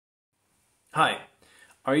Hi,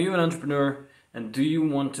 are you an entrepreneur and do you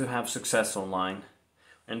want to have success online?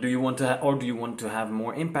 And do you want to have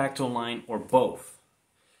more impact online, or both?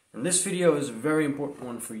 And this video is a very important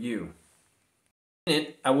one for you. In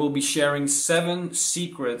it, I will be sharing 7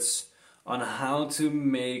 secrets on how to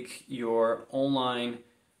make your online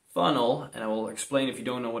funnel, and I will explain, if you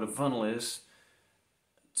don't know what a funnel is,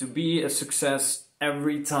 to be a success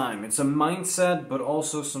every time. It's a mindset, but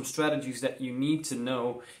also some strategies that you need to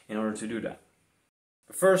know in order to do that.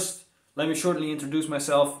 But first, let me shortly introduce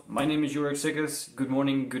myself. My name is Jurek Sikkes. Good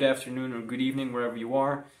morning, good afternoon, or good evening, wherever you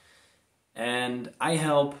are. And I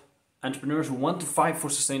help entrepreneurs who want to fight for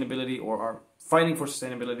sustainability or are fighting for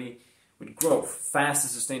sustainability with growth, fast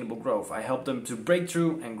and sustainable growth. I help them to break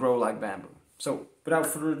through and grow like bamboo. So, without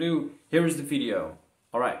further ado, here is the video.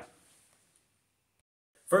 Alright.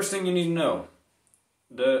 First thing you need to know,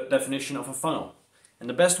 the definition of a funnel. And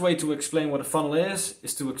the best way to explain what a funnel is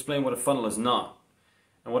to explain what a funnel is not.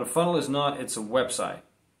 And what a funnel is not, it's a website.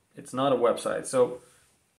 It's not a website. So,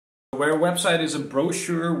 where a website is a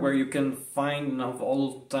brochure where you can find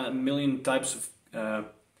all million types of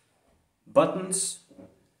buttons,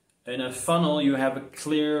 in a funnel you have a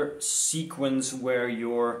clear sequence where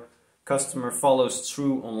your customer follows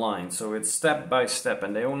through online. So it's step by step,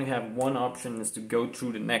 and they only have one option, is to go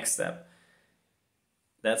through the next step.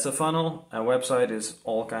 That's a funnel. A website is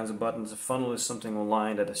all kinds of buttons. A funnel is something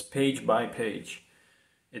online that is page by page.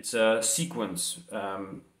 It's a sequence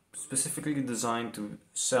specifically designed to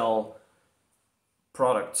sell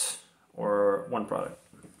products, or one product.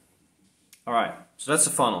 Alright, so that's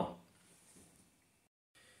a funnel.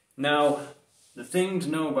 Now, the thing to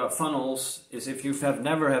know about funnels is, if you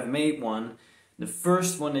never made one, the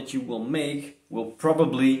first one that you will make will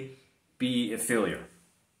probably be a failure.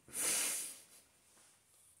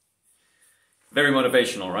 Very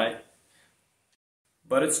motivational, right?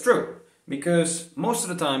 But it's true, because most of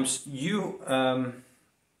the times you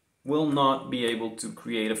will not be able to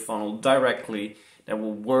create a funnel directly that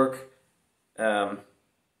will work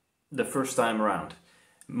the first time around.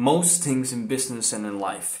 Most things in business and in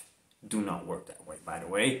life do not work that way, by the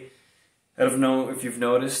way. I don't know if you've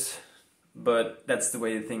noticed, but that's the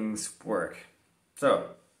way things work.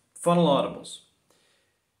 So, funnel audibles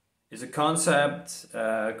is a concept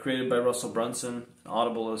created by Russell Brunson. An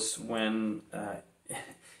audible is when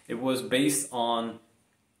it was based on,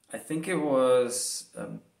 I think it was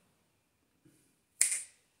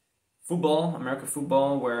football, American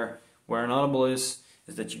football, where an audible is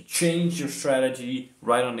that you change your strategy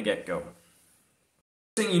right on the get-go.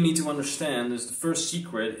 The thing you need to understand is, the first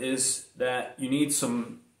secret is that you need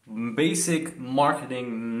some basic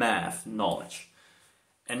marketing math knowledge.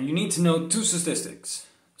 And you need to know 2 statistics.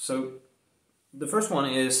 So the first one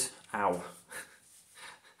is,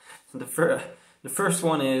 the first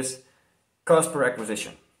one is cost per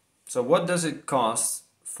acquisition. So what does it cost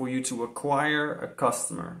for you to acquire a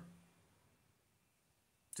customer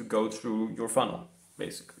to go through your funnel,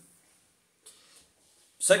 basically?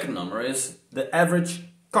 Second number is the average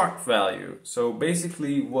cart value. So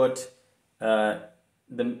basically what the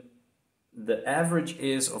average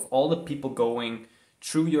is of all the people going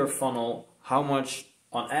through your funnel, how much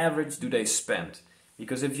on average do they spend?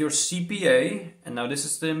 Because if your CPA, and now this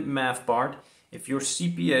is the math part, if your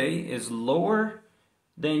CPA is lower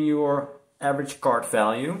than your average cart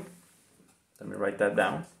value, let me write that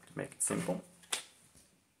down to make it simple.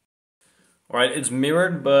 Alright, it's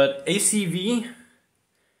mirrored, but ACV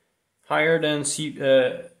higher than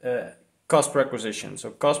cost per acquisition.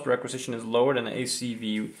 So cost per acquisition is lower than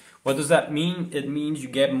ACV. What does that mean? It means you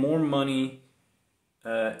get more money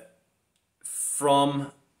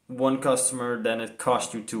from one customer than it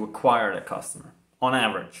cost you to acquire that customer, on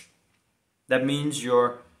average. That means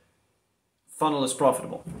your funnel is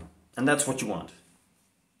profitable, and that's what you want.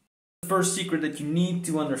 The first secret that you need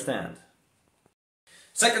to understand.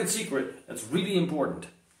 Second secret that's really important.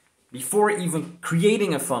 Before even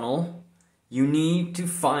creating a funnel, you need to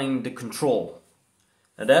find the control.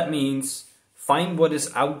 Now that means find what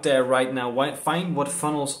is out there right now. Find what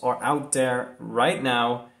funnels are out there right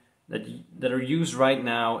now that are used right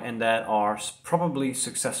now and that are probably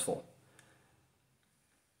successful.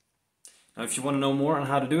 Now, if you want to know more on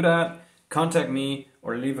how to do that, contact me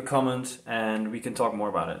or leave a comment and we can talk more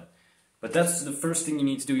about it. But that's the first thing you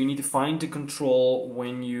need to do. You need to find the control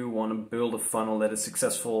when you want to build a funnel that is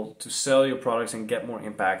successful to sell your products and get more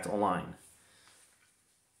impact online.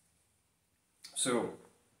 So,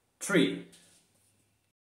 3.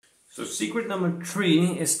 So secret number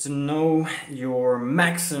 3 is to know your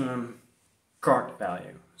maximum cart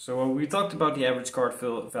value. So we talked about the average cart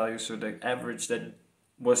value, so the average that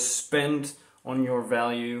was spent on your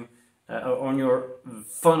value on your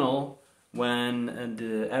funnel when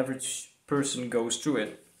the average person goes through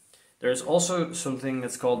it. There's also something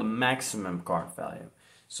that's called the maximum cart value.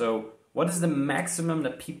 So what is the maximum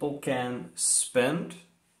that people can spend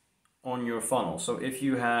on your funnel? So if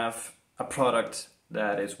you have a product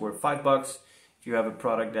that is worth $5, if you have a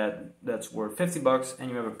product that's worth $50, and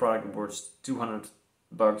you have a product worth $200,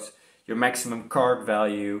 your maximum cart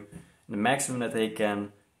value, the maximum that they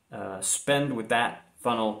can spend with that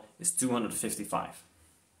funnel is $255.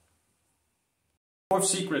 Fourth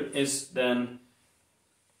secret is then,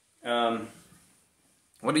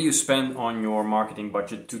 what do you spend on your marketing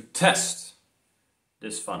budget to test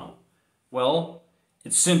this funnel? Well,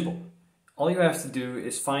 it's simple. All you have to do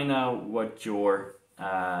is find out what your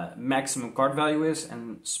maximum cart value is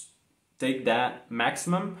and take that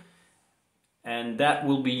maximum, and that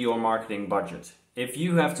will be your marketing budget. If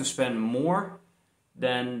you have to spend more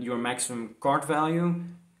than your maximum cart value,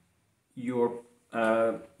 your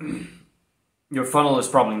funnel is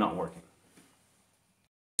probably not working.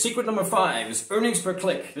 Secret number 5 is earnings per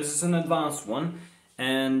click. This is an advanced one,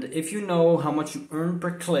 and if you know how much you earn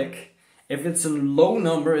per click, if it's a low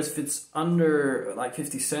number, if it's under like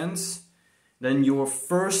 50 cents, then your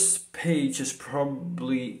first page is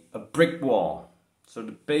probably a brick wall. So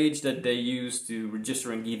the page that they use to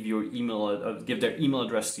register and give your give their email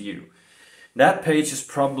address to you, that page is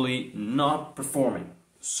probably not performing.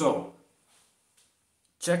 So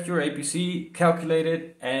check your APC, calculate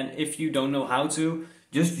it, and if you don't know how to,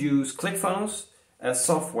 just use ClickFunnels as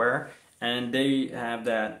software, and they have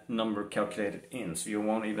that number calculated in, so you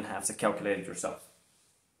won't even have to calculate it yourself.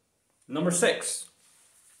 Number 6.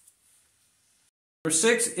 Number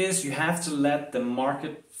 6 is you have to let the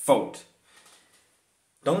market vote.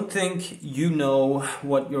 Don't think you know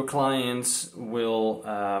what your clients will,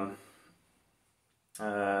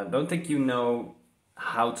 don't think you know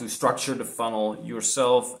how to structure the funnel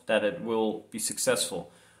yourself that it will be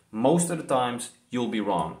successful. Most of the times you'll be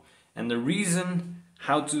wrong. And the reason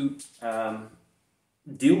how to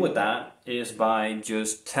deal with that is by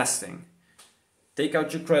just testing. Take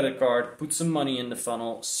out your credit card, put some money in the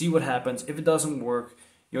funnel, see what happens. If it doesn't work,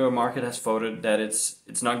 your market has voted that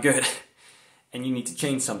it's not good and you need to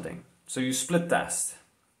change something. So you split test.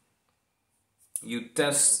 You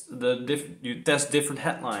test different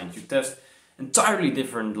headlines, you test entirely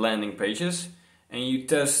different landing pages, and you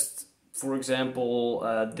test, for example,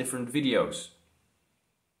 different videos.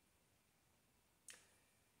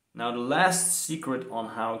 Now the last secret on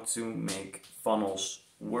how to make funnels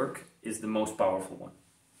work is the most powerful one.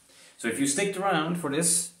 So if you stick around for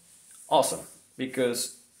this, awesome,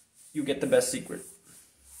 because you get the best secret.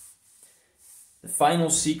 The final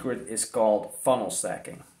secret is called funnel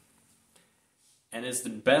stacking. And it's the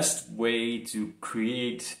best way to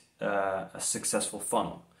create a successful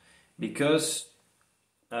funnel. Because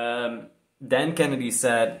Dan Kennedy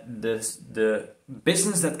said the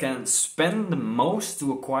business that can spend the most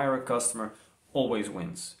to acquire a customer always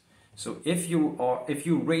wins. So if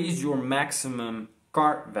you raise your maximum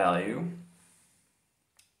cart value,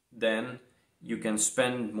 then you can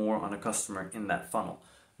spend more on a customer in that funnel.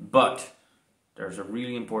 But there's a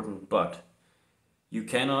really important but. You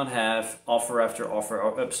cannot have offer after offer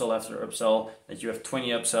or upsell after upsell, that you have 20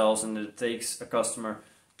 upsells and it takes a customer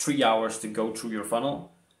 3 hours to go through your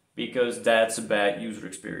funnel, because that's a bad user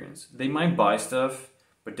experience. They might buy stuff,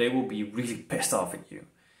 but they will be really pissed off at you.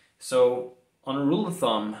 So on a rule of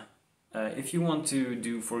thumb, if you want to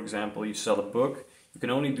do, for example, you sell a book, you can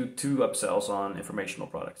only do 2 upsells on informational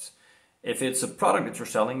products. If it's a product that you're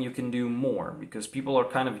selling, you can do more, because people are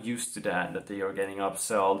kind of used to that they are getting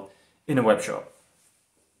upsold in a web shop.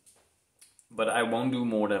 But I won't do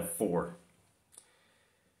more than 4.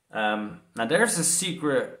 Now there's a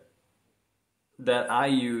secret that I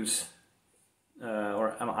use,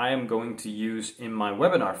 or I am going to use in my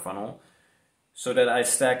webinar funnel, so that I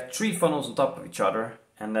stack 3 funnels on top of each other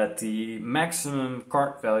and that the maximum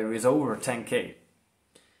cart value is over 10K.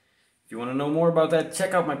 If you want to know more about that,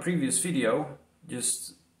 check out my previous video.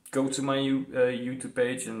 Just go to my YouTube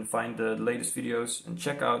page and find the latest videos and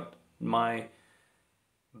check out my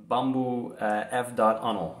bamboo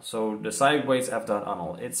f.unnel. So the sideways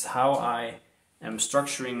f.unnel. It's how I am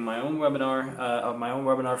structuring my own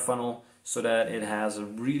webinar funnel so that it has a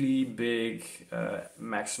really big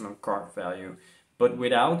maximum cart value, but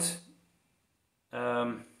without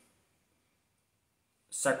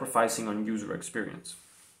sacrificing on user experience.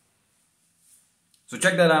 So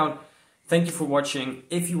check that out. Thank you for watching.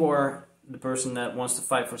 If you are the person that wants to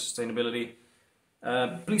fight for sustainability,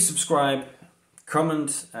 please subscribe,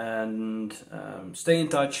 comment, and stay in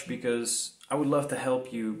touch, because I would love to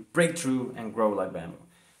help you break through and grow like bamboo.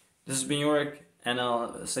 This has been Yorick, and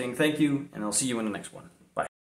I'll saying thank you, and I'll see you in the next one.